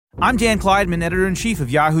I'm Dan Kleidman, editor-in-chief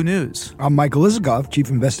of Yahoo News. I'm Michael Isikoff,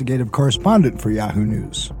 chief investigative correspondent for Yahoo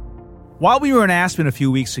News. While we were in Aspen a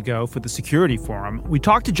few weeks ago for the Security Forum, we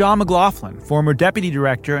talked to John McLaughlin, former deputy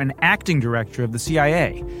director and acting director of the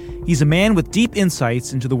CIA. He's a man with deep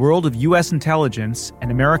insights into the world of U.S. intelligence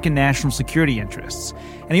and American national security interests.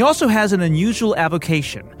 And he also has an unusual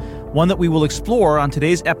avocation, one that we will explore on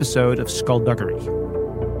today's episode of Skullduggery.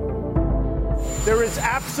 There is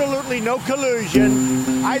absolutely no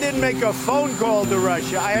collusion. I didn't make a phone call to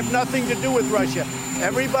Russia. I have nothing to do with Russia.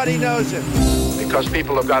 Everybody knows it. Because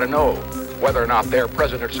people have got to know whether or not their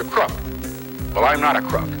president's a crook. Well, I'm not a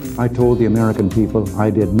crook. I told the American people I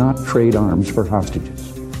did not trade arms for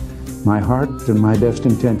hostages. My heart and my best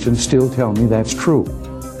intentions still tell me that's true.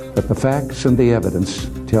 But the facts and the evidence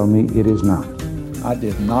tell me it is not. I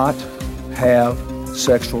did not have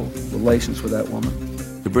sexual relations with that woman.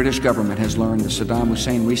 The British government has learned that Saddam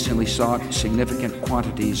Hussein recently sought significant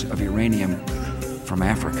quantities of uranium from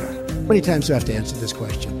Africa. How many times do I have to answer this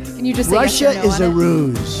question? Can you just say Russia yes or no is on a it?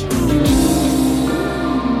 ruse.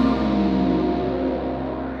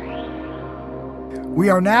 We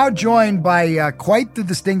are now joined by quite the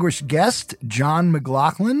distinguished guest, John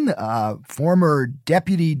McLaughlin, former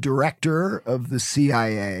deputy director of the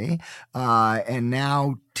CIA, and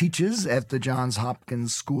now teaches at the Johns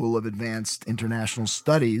Hopkins School of Advanced International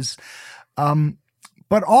Studies,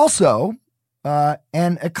 but also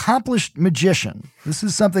an accomplished magician. This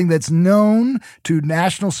is something that's known to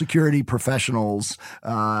national security professionals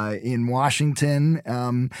in Washington,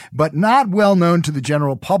 but not well known to the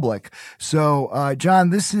general public. So,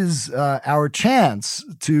 John, this is our chance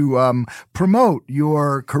to promote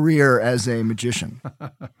your career as a magician.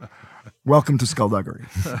 Welcome to Skullduggery.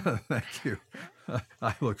 Thank you.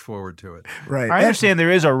 I look forward to it. Right. I understand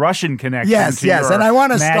there is a Russian connection. Yes, your and I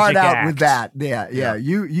want to magic start out act. with that. Yeah.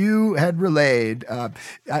 You had relayed.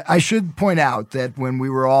 I should point out that when we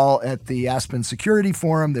were all at the Aspen Security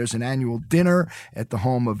Forum, there's an annual dinner at the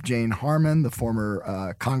home of Jane Harman, the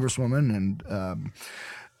former congresswoman and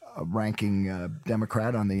ranking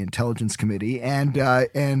Democrat on the Intelligence Committee, and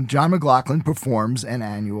John McLaughlin performs an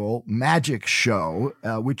annual magic show,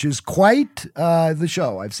 which is quite the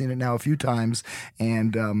show. I've seen it now a few times,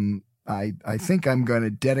 and I think I'm going to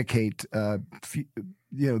dedicate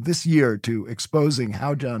this year to exposing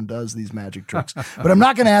how John does these magic tricks. But I'm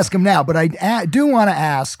not going to ask him now. But I do want to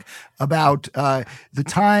ask about the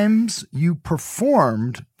times you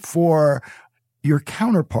performed for your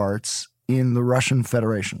counterparts in the Russian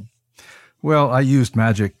Federation. Well, I used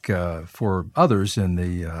magic for others in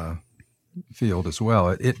the field as well.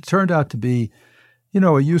 It turned out to be,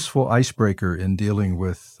 a useful icebreaker in dealing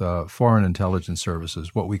with foreign intelligence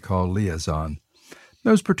services, what we call liaison. It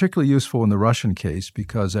was particularly useful in the Russian case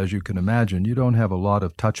because, as you can imagine, you don't have a lot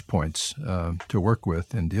of touch points to work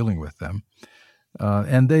with in dealing with them.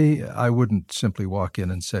 I wouldn't simply walk in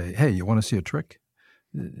and say, hey, you want to see a trick?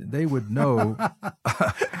 They would know,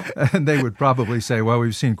 and they would probably say, well,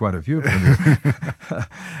 we've seen quite a few from you.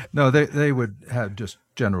 No, they would have just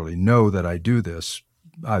generally know that I do this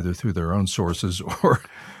either through their own sources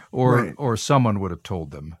or someone would have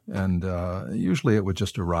told them. And usually it would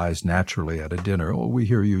just arise naturally at a dinner. Oh, we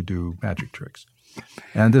hear you do magic tricks.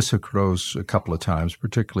 And this arose a couple of times,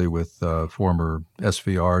 particularly with former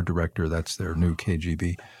SVR director, that's their new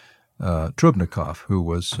KGB, Trubnikov, who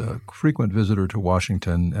was a frequent visitor to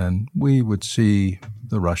Washington, and we would see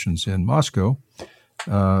the Russians in Moscow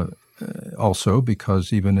also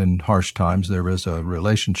because even in harsh times there is a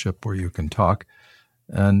relationship where you can talk.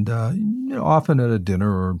 And often at a dinner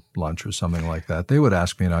or lunch or something like that, they would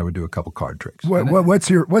ask me and I would do a couple card tricks. What's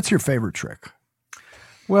your favorite trick?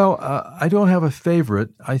 Well, I don't have a favorite.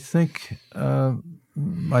 I think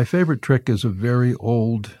my favorite trick is a very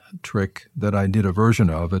old trick that I did a version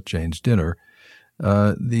of at Jane's dinner.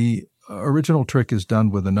 The original trick is done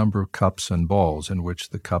with a number of cups and balls in which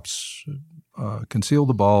the cups conceal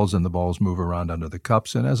the balls and the balls move around under the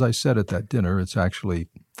cups. And as I said at that dinner, it's actually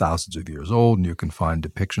thousands of years old, and you can find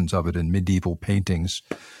depictions of it in medieval paintings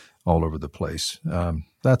all over the place.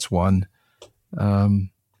 That's one. In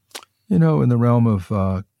the realm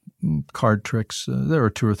of card tricks, there are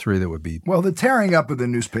two or three that would be... Well, the tearing up of the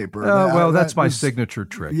newspaper. That's my signature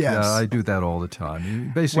trick. Yes. I do that all the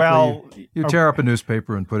time. You tear up a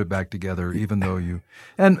newspaper and put it back together, even though you...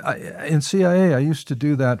 And in CIA, I used to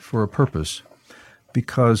do that for a purpose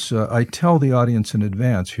because I tell the audience in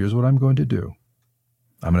advance, here's what I'm going to do.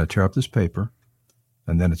 I'm going to tear up this paper,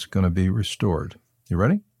 and then it's going to be restored. You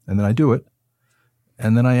ready? And then I do it.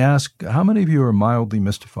 And then I ask, how many of you are mildly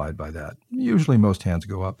mystified by that? Usually most hands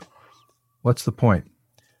go up. What's the point?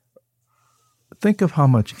 think of how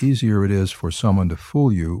much easier it is for someone to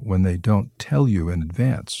fool you when they don't tell you in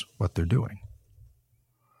advance what they're doing.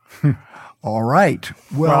 All right.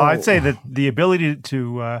 Well, I'd say that the ability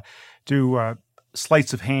to do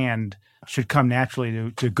sleights of hand should come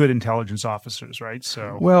naturally to good intelligence officers, right?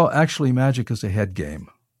 So, well, actually, magic is a head game.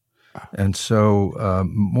 And so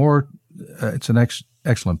it's an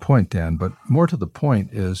excellent point, Dan, but more to the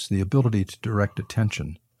point is the ability to direct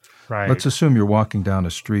attention. Right. Let's assume you're walking down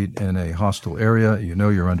a street in a hostile area. You know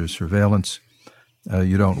you're under surveillance.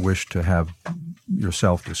 You don't wish to have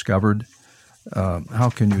yourself discovered.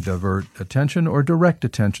 How can you divert attention or direct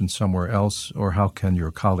attention somewhere else, or how can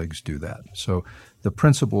your colleagues do that? So the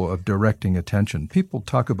principle of directing attention. People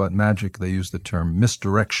talk about magic, they use the term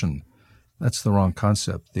misdirection. That's the wrong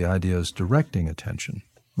concept. The idea is directing attention.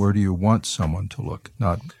 Where do you want someone to look,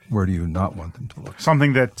 not where do you not want them to look?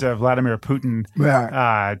 Something that Vladimir Putin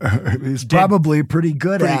is probably pretty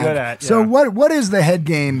good at. Yeah. So what is the head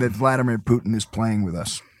game that Vladimir Putin is playing with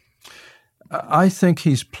us? I think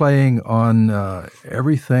he's playing on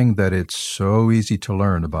everything that it's so easy to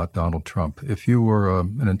learn about Donald Trump. If you were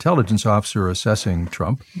an intelligence officer assessing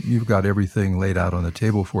Trump, you've got everything laid out on the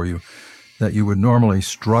table for you that you would normally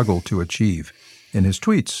struggle to achieve in his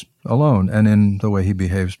tweets alone and in the way he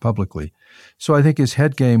behaves publicly. So I think his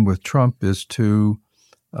head game with Trump is to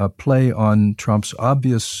play on Trump's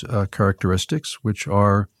obvious characteristics, which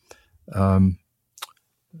are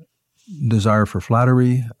desire for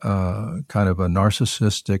flattery, kind of a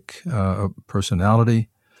narcissistic personality,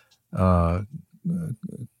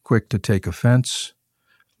 quick to take offense,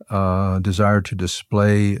 desire to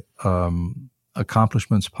display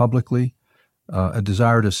accomplishments publicly, a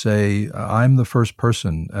desire to say, I'm the first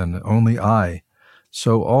person and only I.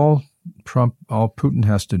 So all Putin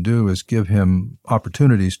has to do is give him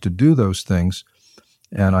opportunities to do those things,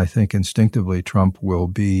 and I think instinctively Trump will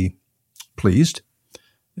be pleased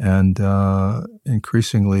and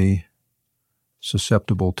increasingly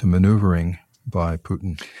susceptible to maneuvering by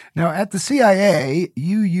Putin. Now, at the CIA,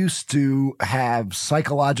 you used to have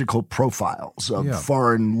psychological profiles of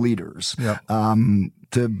foreign leaders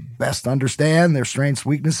to best understand their strengths,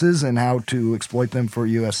 weaknesses, and how to exploit them for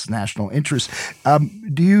U.S. national interests.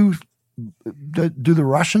 Do the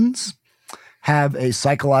Russians have a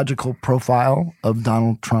psychological profile of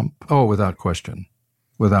Donald Trump? Oh, without question.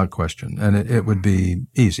 Without question. And it would be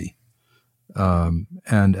easy.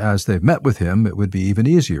 And as they've met with him, it would be even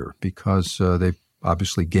easier because they've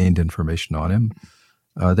obviously gained information on him.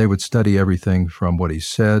 They would study everything from what he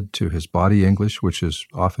said to his body English, which is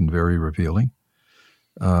often very revealing.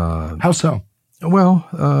 How so? Well,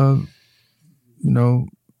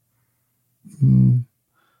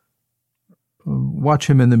 watch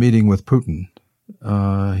him in the meeting with Putin.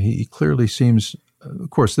 He clearly seems,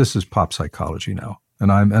 of course, this is pop psychology now.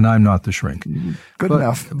 And I'm not the shrink. Good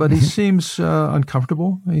enough. But he seems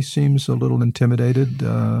uncomfortable. He seems a little intimidated,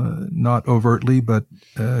 not overtly, but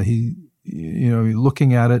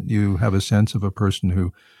looking at it, you have a sense of a person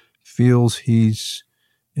who feels he's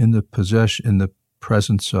in the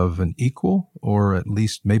presence of an equal, or at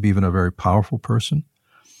least maybe even a very powerful person.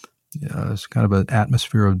 It's kind of an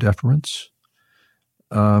atmosphere of deference.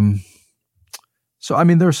 So, I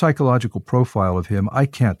mean, their psychological profile of him, I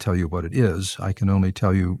can't tell you what it is. I can only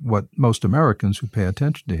tell you what most Americans who pay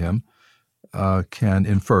attention to him can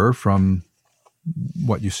infer from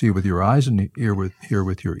what you see with your eyes and hear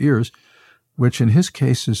with your ears, which in his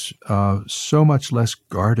case is so much less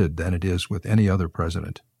guarded than it is with any other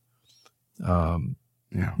president.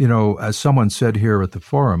 As someone said here at the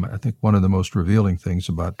forum, I think one of the most revealing things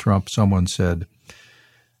about Trump, someone said,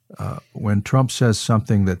 when Trump says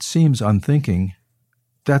something that seems unthinking,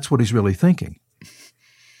 that's what he's really thinking.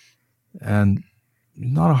 And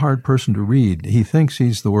not a hard person to read. He thinks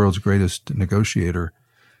he's the world's greatest negotiator,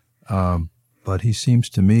 but he seems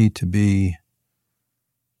to me to be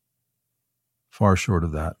far short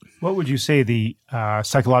of that. What would you say the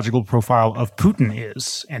psychological profile of Putin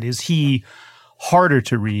is? And is he harder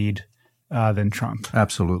to read than Trump?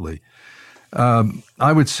 Absolutely.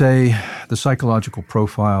 I would say the psychological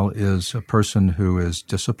profile is a person who is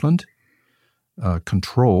disciplined,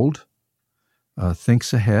 controlled,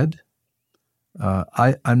 thinks ahead.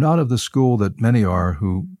 I'm not of the school that many are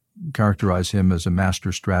who characterize him as a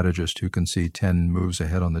master strategist who can see 10 moves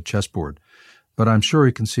ahead on the chessboard. But I'm sure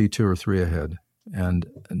he can see 2 or 3 ahead and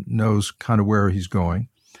knows kind of where he's going.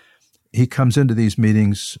 He comes into these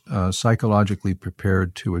meetings psychologically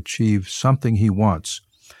prepared to achieve something he wants.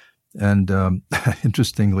 And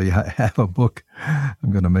interestingly, I have a book.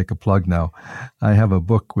 I'm going to make a plug now. I have a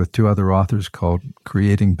book with 2 other authors called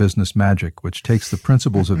Creating Business Magic, which takes the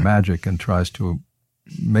principles of magic and tries to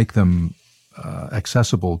make them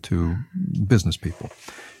accessible to business people.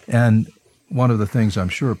 And one of the things I'm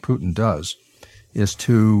sure Putin does is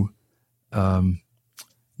to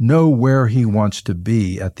know where he wants to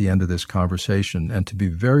be at the end of this conversation and to be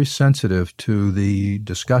very sensitive to the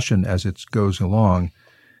discussion as it goes along,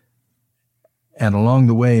 and along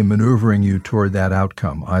the way maneuvering you toward that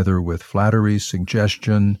outcome, either with flattery,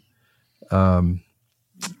 suggestion,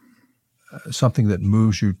 something that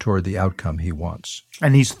moves you toward the outcome he wants.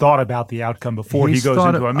 And he's thought about the outcome before he goes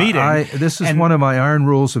into a meeting. This is one of my iron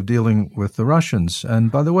rules of dealing with the Russians. And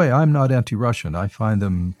by the way, I'm not anti-Russian. I find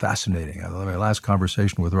them fascinating. My last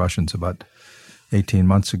conversation with Russians about 18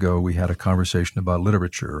 months ago, we had a conversation about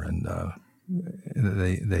literature, and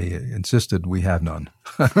they insisted we have none,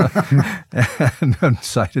 and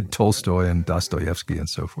cited Tolstoy and Dostoevsky and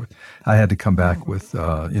so forth. I had to come back with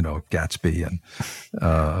Gatsby and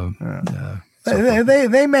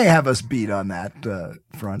They may have us beat on that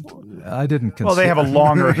front. I didn't concede. Well, they have a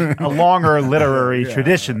longer literary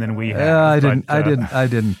tradition than we have. I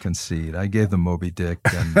didn't concede. I gave them Moby Dick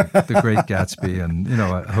and The Great Gatsby and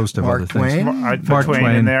a host of other things. Mark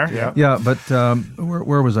Twain in there. Yeah, but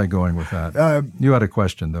where was I going with that? You had a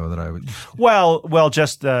question though that I would. Well,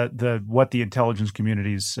 just the what the intelligence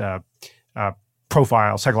community's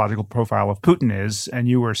psychological profile of Putin is, and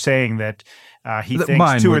you were saying that he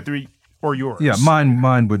thinks two or three. Or yours? Yeah,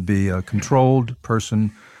 mine would be a controlled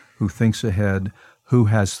person who thinks ahead, who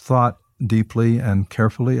has thought deeply and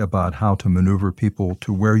carefully about how to maneuver people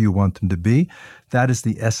to where you want them to be. That is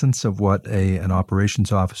the essence of what an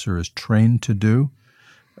operations officer is trained to do.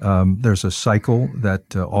 There's a cycle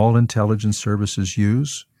that all intelligence services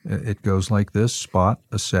use. It goes like this: spot,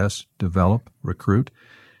 assess, develop, recruit.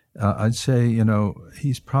 I'd say,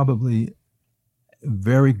 he's probably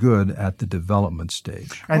very good at the development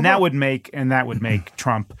stage, and that would make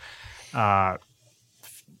Trump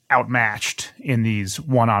outmatched in these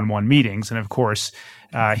one-on-one meetings. And of course,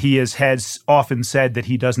 he has often said that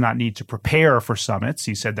he does not need to prepare for summits.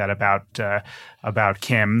 He said that about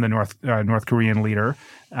Kim, the North Korean leader.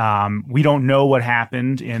 We don't know what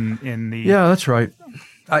happened in the. Yeah, that's right.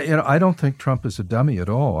 I don't think Trump is a dummy at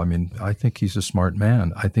all. I mean, I think he's a smart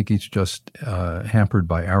man. I think he's just hampered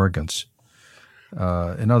by arrogance.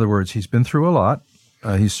 In other words, he's been through a lot.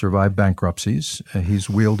 He's survived bankruptcies. He's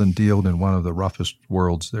wheeled and dealed in one of the roughest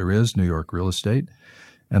worlds there is, New York real estate.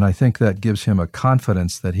 And I think that gives him a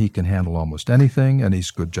confidence that he can handle almost anything, and he's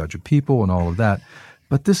a good judge of people and all of that.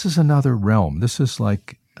 But this is another realm. This is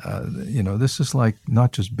like, this is like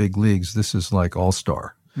not just big leagues. This is like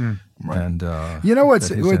all-star. Right. And what's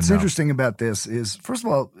interesting about this is, first of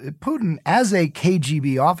all, Putin, as a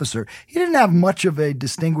KGB officer, he didn't have much of a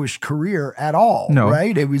distinguished career at all. No.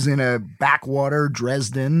 Right? It was in a backwater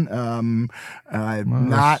Dresden, not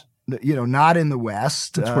in the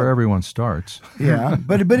West. That's where everyone starts. Yeah,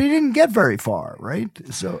 but he didn't get very far, right?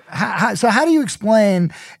 So how do you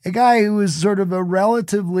explain a guy who is sort of a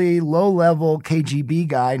relatively low-level KGB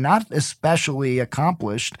guy, not especially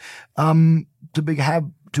accomplished,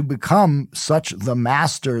 to become such the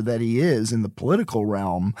master that he is in the political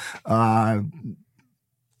realm?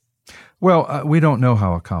 Well, we don't know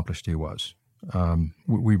how accomplished he was.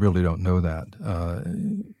 We really don't know that.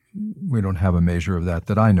 We don't have a measure of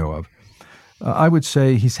that I know of. I would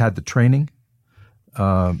say he's had the training,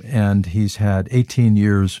 and he's had 18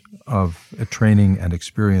 years of training and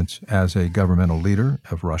experience as a governmental leader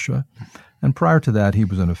of Russia. And prior to that, he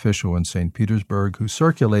was an official in St. Petersburg who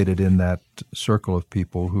circulated in that circle of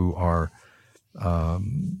people who are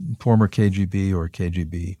former KGB or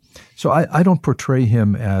KGB. So I don't portray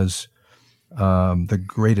him as the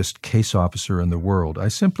greatest case officer in the world. I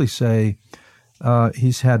simply say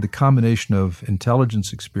he's had the combination of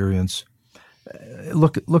intelligence experience.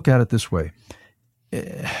 Look at it this way.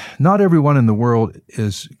 Not everyone in the world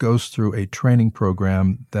goes through a training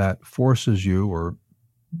program that forces you or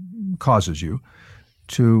causes you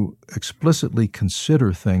to explicitly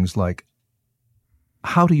consider things like,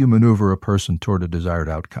 how do you maneuver a person toward a desired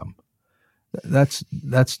outcome?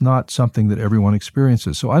 That's not something that everyone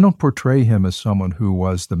experiences. So I don't portray him as someone who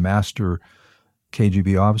was the master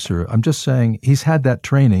KGB officer. I'm just saying he's had that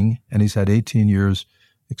training, and he's had 18 years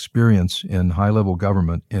experience in high-level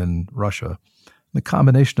government in Russia. The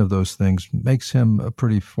combination of those things makes him a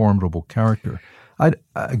pretty formidable character. I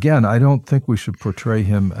don't think we should portray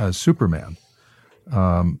him as Superman.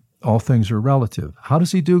 All things are relative. How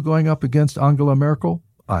does he do going up against Angela Merkel?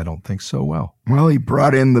 I don't think so well. Well, he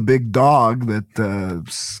brought in the big dog that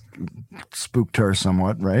spooked her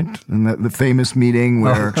somewhat, right? And the famous meeting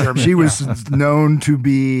where she was known to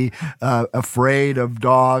be afraid of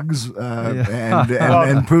dogs, and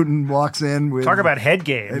Putin walks in with talk about head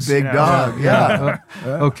games, a big dog. Yeah.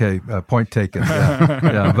 Okay, point taken.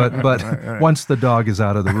 Yeah. But once the dog is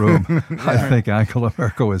out of the room, I think Angela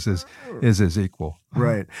Merkel is his equal.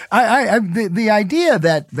 Right. The idea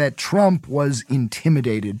that Trump was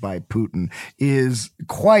intimidated by Putin is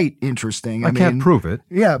quite interesting. I can't prove it.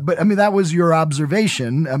 Yeah, but I mean, that was your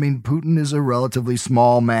observation. I mean, Putin is a relatively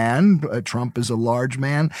small man. Trump is a large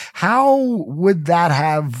man. How would that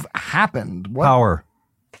have happened? Power.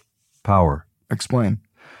 Explain.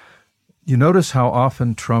 You notice how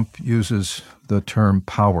often Trump uses the term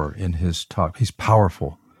power in his talk. He's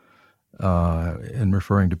powerful in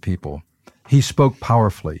referring to people. He spoke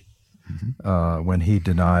powerfully when he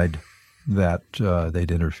denied that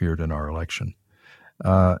they'd interfered in our election.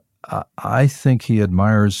 I think he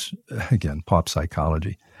admires, again, pop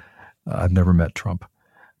psychology. I've never met Trump.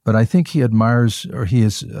 But I think he admires, or he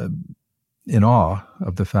is in awe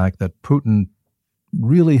of the fact that Putin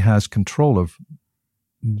really has control of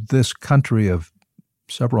this country of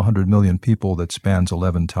several hundred million people that spans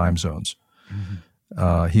 11 time zones.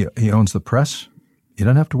 He owns the press. You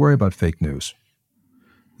don't have to worry about fake news.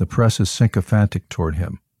 The press is sycophantic toward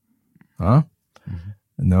him.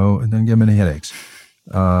 No, it doesn't give him any headaches.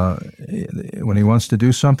 When he wants to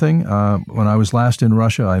do something, when I was last in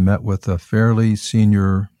Russia, I met with a fairly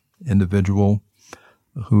senior individual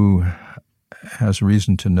who has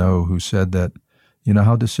reason to know, who said that, you know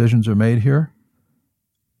how decisions are made here?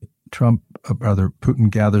 Putin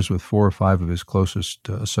gathers with 4 or 5 of his closest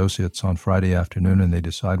associates on Friday afternoon, and they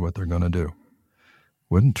decide what they're going to do.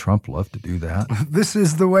 Wouldn't Trump love to do that? This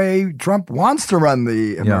is the way Trump wants to run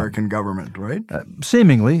the American government, right?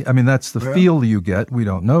 Seemingly. I mean, that's the feel you get. We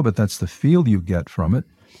don't know, but that's the feel you get from it.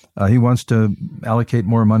 He wants to allocate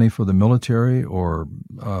more money for the military, or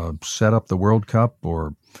set up the World Cup,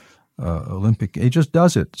 or Olympic. He just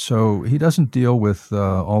does it. So he doesn't deal with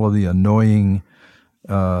all of the annoying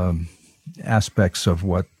aspects of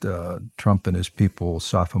what Trump and his people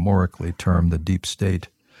sophomorically term the deep state.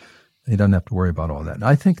 He doesn't have to worry about all that. And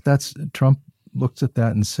I think Trump looks at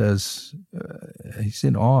that and says he's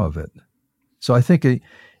in awe of it. So I think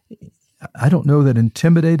I don't know that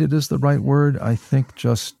intimidated is the right word. I think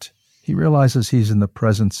just he realizes he's in the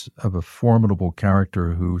presence of a formidable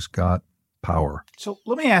character who's got power. So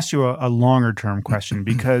let me ask you a longer term question,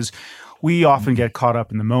 because we often get caught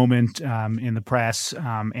up in the moment in the press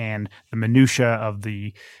and the minutia of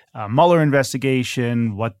the Mueller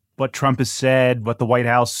investigation, what Trump has said, what the White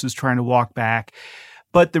House is trying to walk back.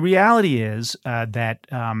 But the reality is that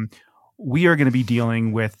we are going to be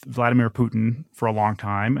dealing with Vladimir Putin for a long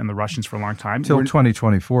time and the Russians for a long time. Till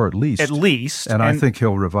 2024 at least. At least. And I think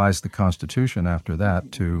he'll revise the Constitution after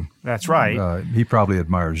that too. That's right. He probably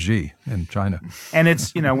admires Xi in China. And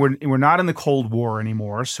it's, we're not in the Cold War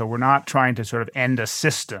anymore, so we're not trying to sort of end a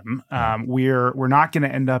system. We're not going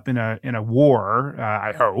to end up in a war,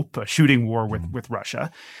 I hope, a shooting war with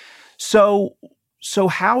Russia. So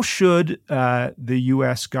how should the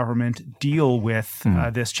U.S. government deal with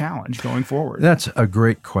this challenge going forward? That's a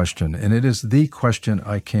great question, and it is the question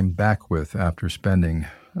I came back with after spending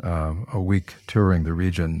a week touring the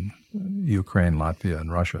region, Ukraine, Latvia,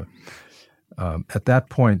 and Russia. At that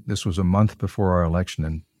point, this was a month before our election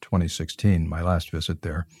in 2016, my last visit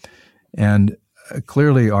there, and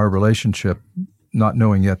clearly our relationship, not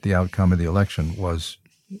knowing yet the outcome of the election, was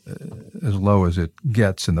as low as it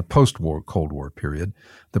gets in the post-war Cold War period.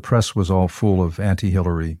 The press was all full of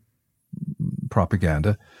anti-Hillary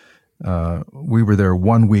propaganda. We were there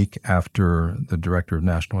 1 week after the Director of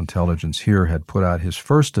National Intelligence here had put out his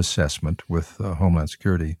first assessment with Homeland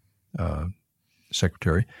Security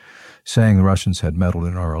Secretary, saying the Russians had meddled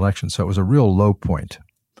in our election. So it was a real low point.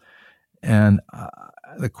 And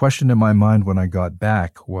the question in my mind when I got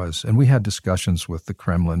back was, and we had discussions with the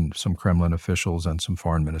Kremlin, some Kremlin officials and some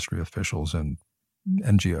foreign ministry officials and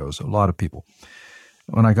NGOs, a lot of people.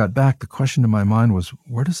 When I got back, the question in my mind was,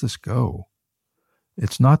 where does this go?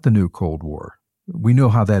 It's not the new Cold War. We know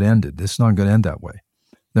how that ended. It's not going to end that way.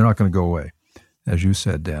 They're not going to go away, as you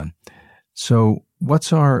said, Dan. So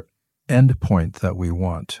what's our end point that we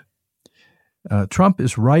want? Trump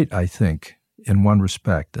is right, I think, in one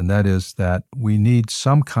respect, and that is that we need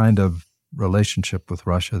some kind of relationship with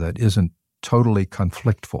Russia that isn't totally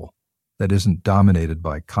conflictful, that isn't dominated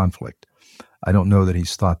by conflict. I don't know that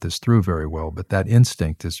he's thought this through very well, but that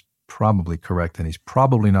instinct is probably correct, and he's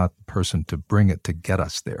probably not the person to bring it to get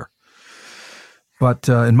us there. But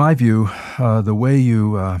in my view, the way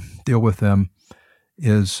you deal with them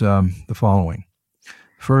is the following.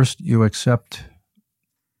 First, you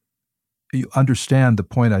understand the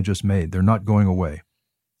point I just made. They're not going away.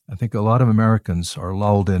 I think a lot of Americans are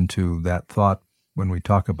lulled into that thought when we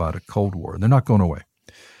talk about a Cold War. They're not going away.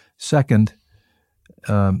 Second,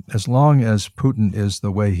 as long as Putin is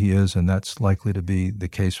the way he is, and that's likely to be the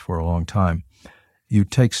case for a long time, you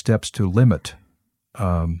take steps to limit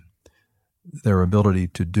their ability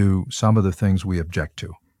to do some of the things we object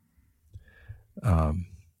to.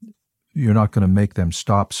 You're not going to make them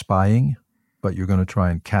stop spying, but you're going to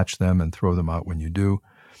try and catch them and throw them out when you do.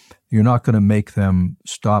 You're not going to make them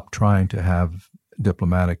stop trying to have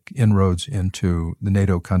diplomatic inroads into the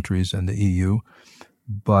NATO countries and the EU.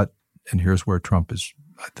 But, and here's where Trump is,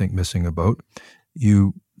 I think, missing a boat,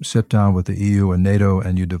 you sit down with the EU and NATO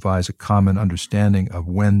and you devise a common understanding of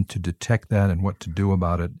when to detect that and what to do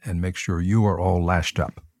about it and make sure you are all lashed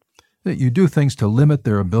up. That you do things to limit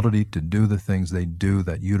their ability to do the things they do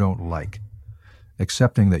that you don't like,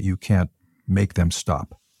 accepting that you can't make them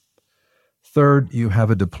stop. Third, you have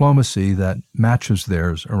a diplomacy that matches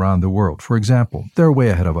theirs around the world. For example, they're way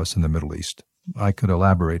ahead of us in the Middle East. I could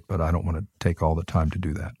elaborate, but I don't want to take all the time to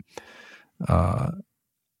do that.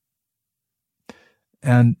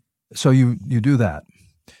 And so you do that.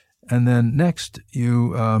 And then next,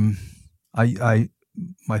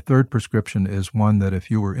 my third prescription is one that if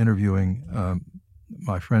you were interviewing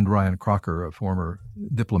my friend Ryan Crocker, a former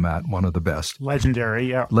diplomat, one of the best. Legendary,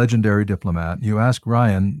 yeah. Legendary diplomat. You ask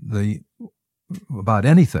Ryan about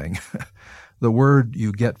anything, the word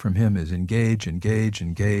you get from him is engage, engage,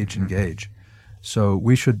 engage, engage. So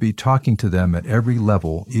we should be talking to them at every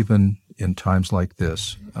level, even in times like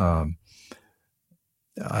this. I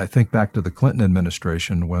think back to the Clinton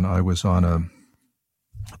administration when I was on a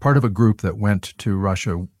part of a group that went to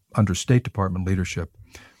Russia under State Department leadership.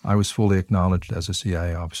 I was fully acknowledged as a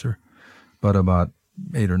CIA officer, but about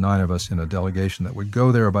 8 or 9 of us in a delegation that would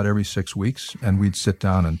go there about every 6 weeks, and we'd sit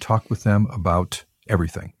down and talk with them about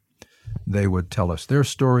everything. They would tell us their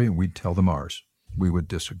story, and we'd tell them ours. We would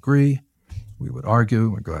disagree, we would argue,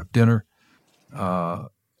 we'd go have dinner,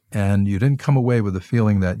 and you didn't come away with the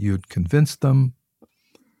feeling that you'd convinced them,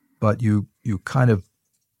 but you kind of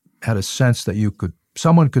had a sense that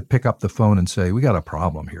someone could pick up the phone and say, we got a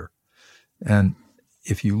problem here. And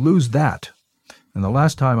if you lose that, and the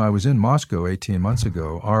last time I was in Moscow 18 months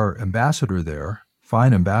ago, our ambassador there,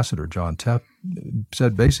 fine ambassador John Tepp,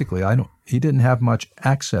 said basically he didn't have much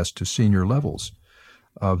access to senior levels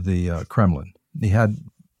of the Kremlin. He had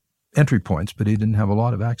entry points, but he didn't have a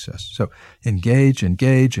lot of access. So engage,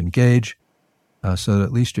 engage, engage, so that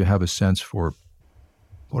at least you have a sense for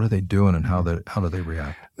what are they doing and how do they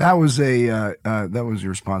react. That was that was your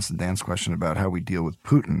response to Dan's question about how we deal with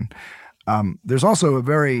Putin. There's also a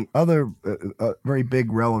very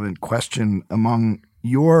big relevant question among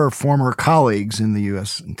your former colleagues in the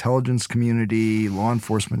U.S. intelligence community, law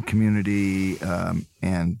enforcement community,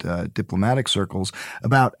 and diplomatic circles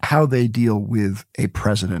about how they deal with a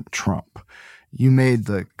President Trump. You made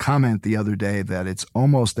the comment the other day that it's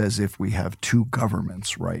almost as if we have two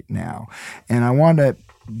governments right now. And I want to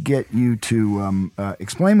get you to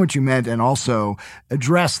explain what you meant and also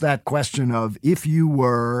address that question of if you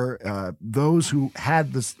were those who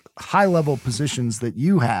had this high-level positions that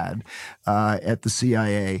you had at the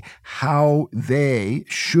CIA, how they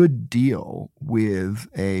should deal with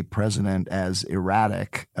a president as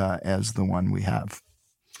erratic as the one we have.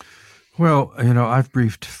 Well, I've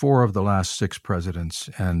briefed 4 of the last 6 presidents,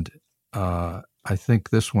 and I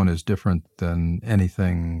think this one is different than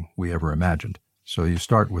anything we ever imagined. So you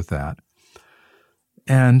start with that.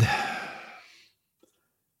 And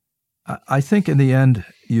I think in the end,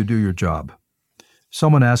 you do your job.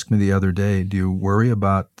 Someone asked me the other day, do you worry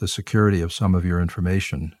about the security of some of your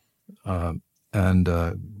information? And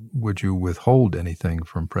would you withhold anything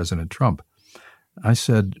from President Trump? I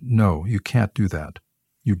said, no, you can't do that.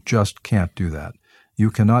 You just can't do that.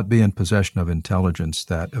 You cannot be in possession of intelligence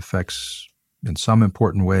that affects in some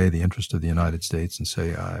important way the interest of the United States and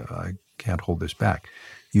say, I can't hold this back.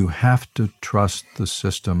 You have to trust the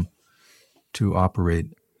system to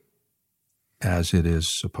operate as it is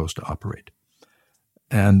supposed to operate.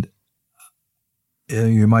 And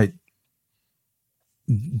you might,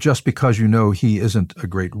 just because he isn't a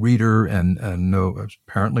great reader and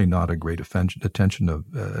apparently not a great a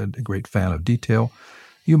great fan of detail,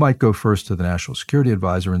 you might go first to the National Security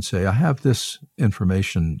Advisor and say, I have this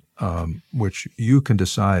information which you can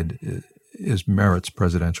decide merits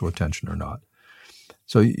presidential attention or not.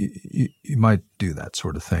 So you might do that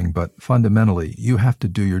sort of thing, but fundamentally, you have to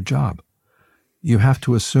do your job. You have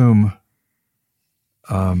to assume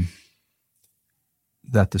that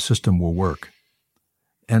the system will work.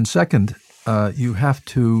 And second, you have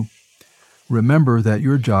to remember that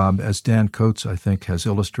your job, as Dan Coates, I think, has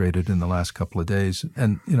illustrated in the last couple of days,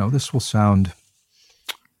 and, this will sound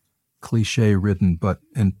cliche-ridden, but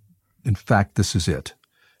in fact, this is it.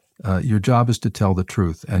 Your job is to tell the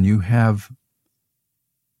truth, and you have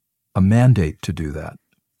a mandate to do that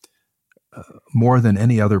more than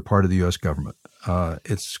any other part of the U.S. government.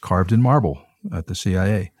 It's carved in marble at the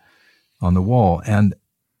CIA on the wall, and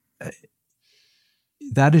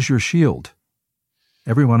that is your shield.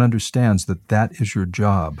 Everyone understands that that is your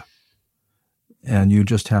job, and you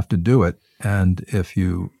just have to do it. And if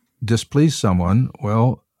you displease someone,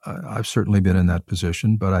 well, I've certainly been in that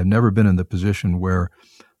position, but I've never been in the position where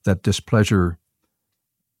that displeasure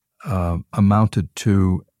amounted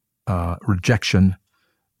to rejection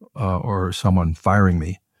or someone firing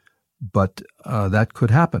me. But that could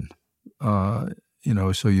happen. So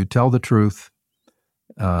you tell the truth,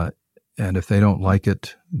 and if they don't like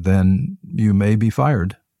it, then you may be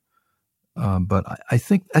fired. But I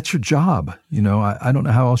think that's your job. I don't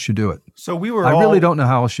know how else you do it. So we were. I really don't know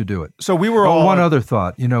how else you do it. So we were all. One other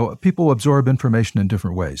thought. People absorb information in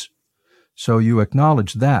different ways. So you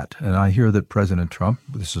acknowledge that, and I hear that President Trump,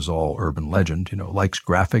 this is all urban legend, likes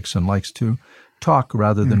graphics and likes to talk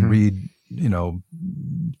rather than read,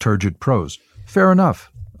 turgid prose. Fair enough.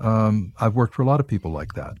 I've worked for a lot of people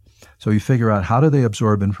like that. So you figure out, how do they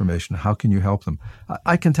absorb information? How can you help them?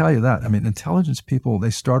 I can tell you that. I mean, intelligence people,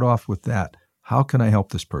 they start off with that. How can I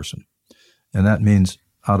help this person? And that means,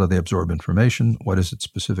 how do they absorb information? What is it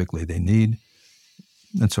specifically they need?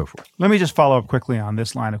 And so forth. Let me just follow up quickly on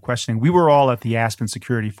this line of questioning. We were all at the Aspen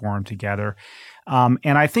Security Forum together,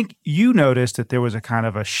 and I think you noticed that there was a kind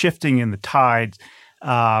of a shifting in the tide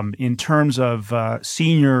in terms of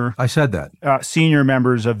senior. I said that senior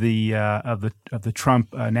members of the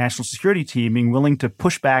Trump national security team being willing to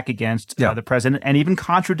push back against the president and even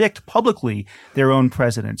contradict publicly their own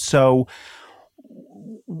president. So,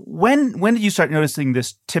 when did you start noticing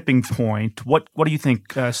this tipping point? What do you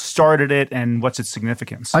think started it, and what's its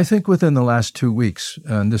significance? I think within the last 2 weeks,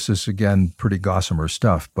 and this is, again, pretty gossamer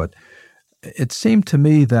stuff, but it seemed to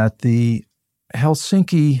me that the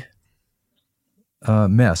Helsinki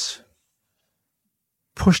mess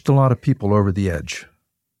pushed a lot of people over the edge,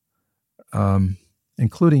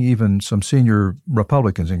 including even some senior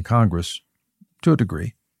Republicans in Congress to a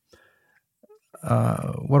degree.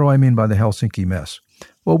 What do I mean by the Helsinki mess?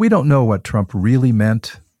 Well, we don't know what Trump really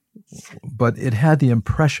meant, but it gave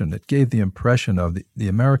the impression of the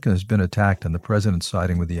America has been attacked and the president's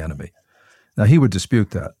siding with the enemy. Now, he would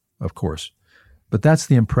dispute that, of course, but that's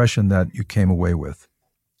the impression that you came away with.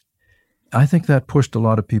 I think that pushed a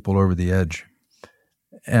lot of people over the edge.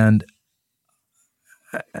 And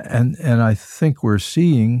I think we're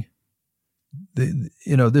seeing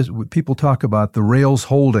this, people talk about the rails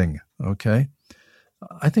holding, okay?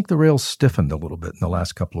 I think the rails stiffened a little bit in the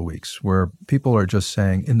last couple of weeks, where people are just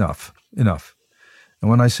saying, enough. And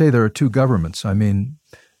when I say there are two governments, I mean,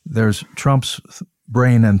 there's Trump's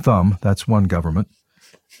brain and thumb, that's one government.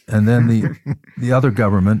 And then the other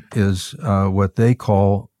government is what they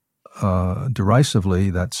call derisively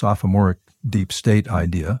that sophomoric deep state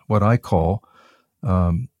idea, what I call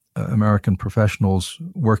American professionals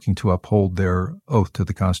working to uphold their oath to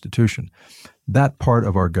the Constitution. That part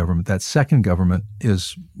of our government, that second government,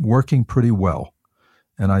 is working pretty well.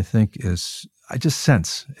 And I think I just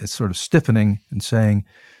sense it's sort of stiffening and saying,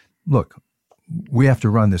 look, we have to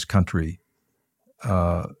run this country.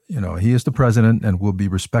 He is the president, and we'll be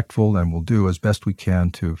respectful and we'll do as best we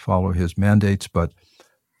can to follow his mandates. But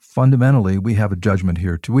fundamentally, we have a judgment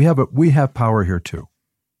here too. We have power here too.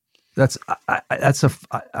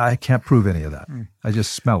 I can't prove any of that. I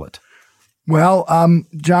just smell it. Well,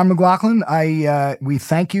 John McLaughlin, we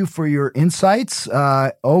thank you for your insights.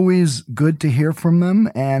 Always good to hear from them.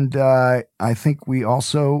 And I think we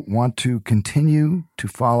also want to continue to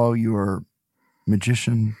follow your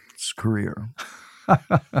magician's career.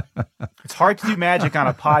 It's hard to do magic on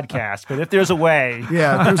a podcast, but if there's a way.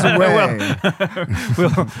 Yeah, if there's a way.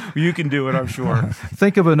 You can do it, I'm sure.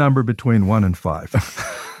 Think of a number between 1 and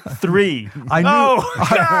 5. 3. I knew. Oh,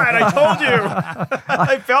 God, I told you.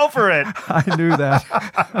 I fell for it. I knew that.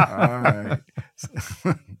 All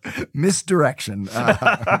right. Misdirection.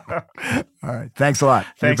 All right. Thanks a lot.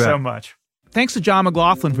 Thanks so much. Thanks to John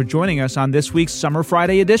McLaughlin for joining us on this week's Summer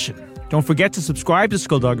Friday edition. Don't forget to subscribe to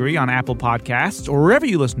Skullduggery on Apple Podcasts or wherever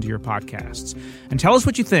you listen to your podcasts. And tell us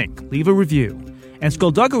what you think. Leave a review. And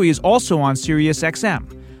Skullduggery is also on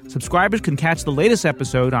SiriusXM. Subscribers can catch the latest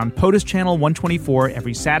episode on POTUS Channel 124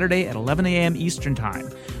 every Saturday at 11 a.m. Eastern Time,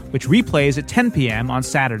 which replays at 10 p.m. on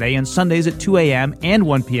Saturday and Sundays at 2 a.m. and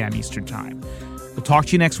 1 p.m. Eastern Time. We'll talk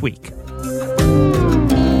to you next week.